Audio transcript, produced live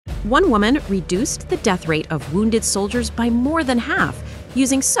One woman reduced the death rate of wounded soldiers by more than half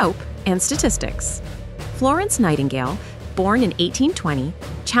using soap and statistics. Florence Nightingale, born in 1820,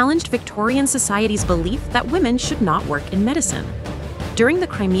 challenged Victorian society's belief that women should not work in medicine. During the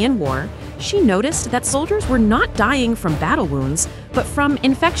Crimean War, she noticed that soldiers were not dying from battle wounds, but from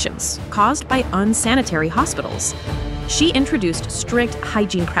infections caused by unsanitary hospitals. She introduced strict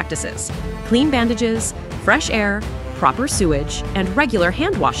hygiene practices, clean bandages, fresh air, proper sewage, and regular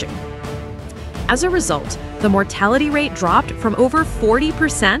hand washing. As a result, the mortality rate dropped from over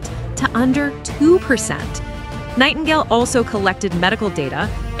 40% to under 2%. Nightingale also collected medical data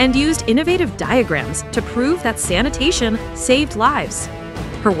and used innovative diagrams to prove that sanitation saved lives.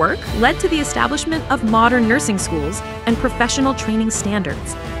 Her work led to the establishment of modern nursing schools and professional training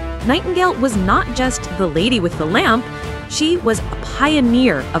standards. Nightingale was not just the lady with the lamp, she was a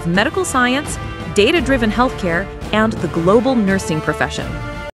pioneer of medical science, data-driven healthcare, and the global nursing profession.